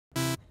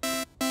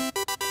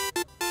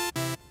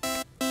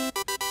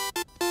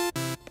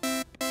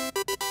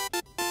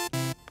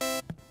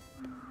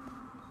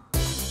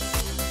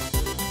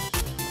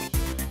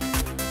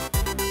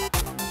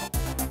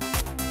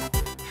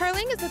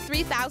is a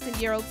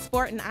 3,000-year-old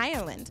sport in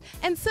Ireland,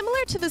 and similar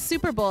to the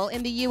Super Bowl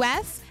in the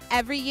U.S.,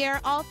 every year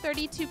all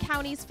 32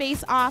 counties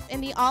face off in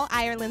the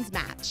All-Irelands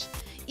match.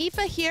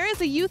 Aoife here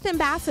is a youth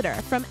ambassador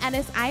from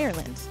Ennis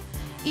Ireland.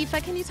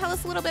 Aoife, can you tell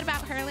us a little bit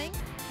about hurling?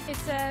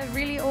 It's a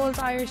really old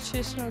Irish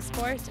traditional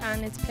sport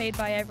and it's played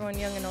by everyone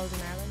young and old in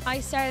Ireland. I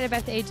started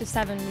about the age of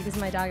 7 because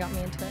my dad got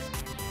me into it.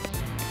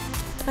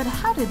 But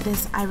how did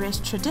this Irish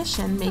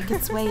tradition make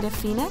its way to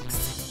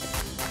Phoenix?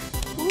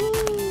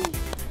 Ooh.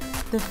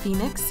 The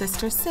Phoenix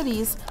Sister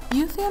Cities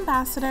Youth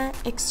Ambassador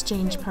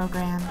Exchange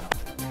Program.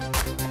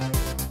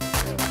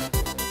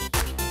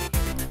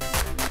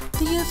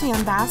 The Youth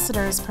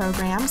Ambassadors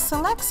Program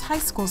selects high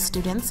school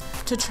students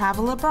to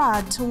travel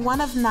abroad to one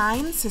of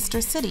 9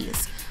 sister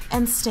cities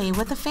and stay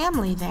with a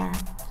family there.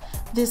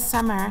 This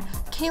summer,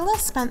 Kayla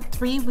spent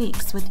 3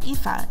 weeks with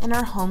Aoife in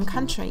her home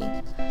country.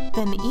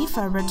 Then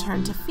Aoife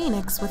returned to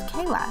Phoenix with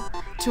Kayla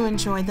to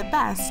enjoy the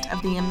best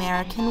of the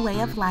American way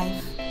of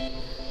life.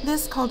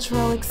 This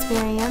cultural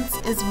experience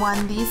is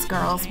one these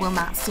girls will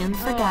not soon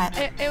forget.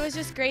 It was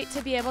just great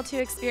to be able to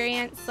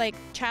experience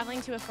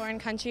traveling to a foreign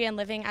country and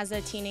living as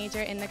a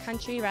teenager in the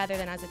country rather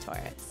than as a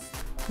tourist.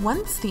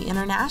 Once the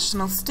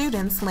international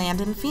students land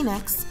in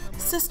Phoenix,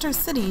 Sister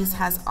Cities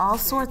has all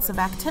sorts of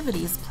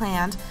activities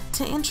planned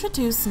to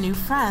introduce new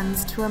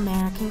friends to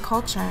American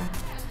culture.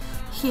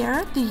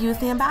 Here, the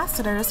youth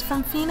ambassadors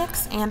from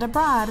Phoenix and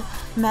abroad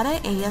met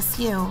at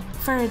ASU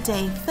for a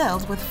day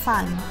filled with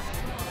fun.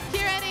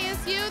 Here at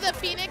ASU, the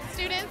Phoenix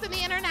students and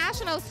the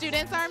international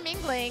students are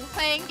mingling,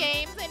 playing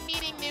games, and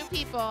meeting new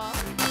people.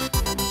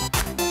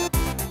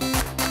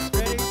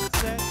 Ready,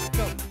 set,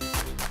 go.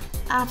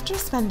 After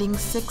spending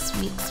 6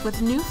 weeks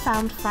with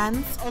newfound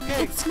friends,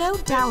 it's no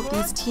doubt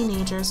these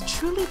teenagers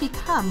truly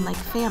become like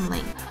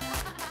family.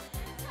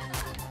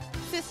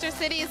 Sister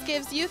Cities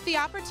gives youth the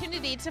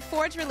opportunity to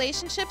forge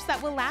relationships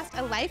that will last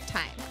a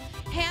lifetime.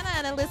 Hannah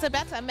and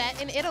Elisabetta met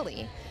in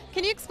Italy.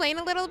 Can you explain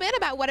a little bit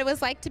about what it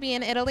was like to be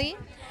in Italy?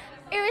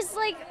 It was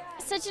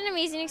such an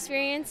amazing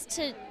experience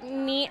to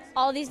meet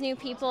all these new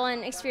people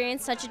and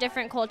experience such a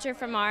different culture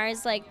from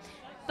ours.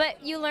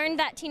 But you learn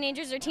that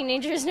teenagers are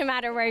teenagers no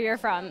matter where you're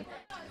from.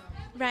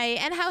 Right,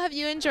 and how have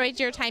you enjoyed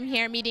your time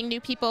here meeting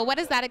new people? What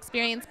has that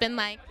experience been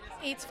like?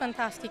 It's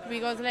fantastic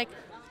because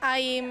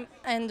I'm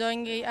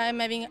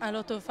having a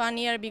lot of fun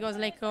here because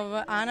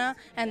of Anna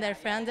and her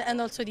friend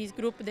and also this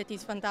group that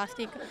is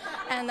fantastic.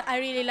 And I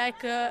really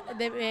like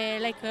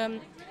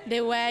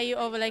the way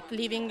of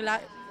living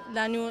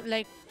the new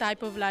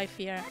type of life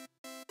here.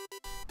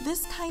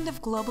 This kind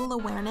of global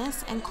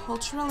awareness and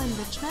cultural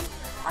enrichment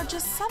are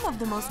just some of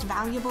the most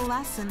valuable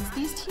lessons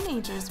these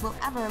teenagers will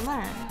ever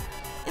learn.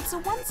 It's a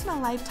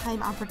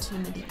once-in-a-lifetime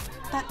opportunity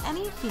that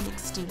any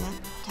Phoenix student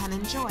can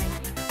enjoy.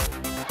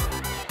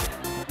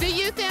 The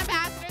Youth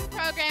Ambassadors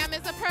Program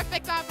is a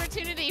perfect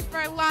opportunity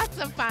for lots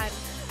of fun.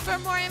 For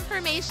more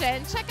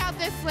information, check out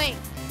this link.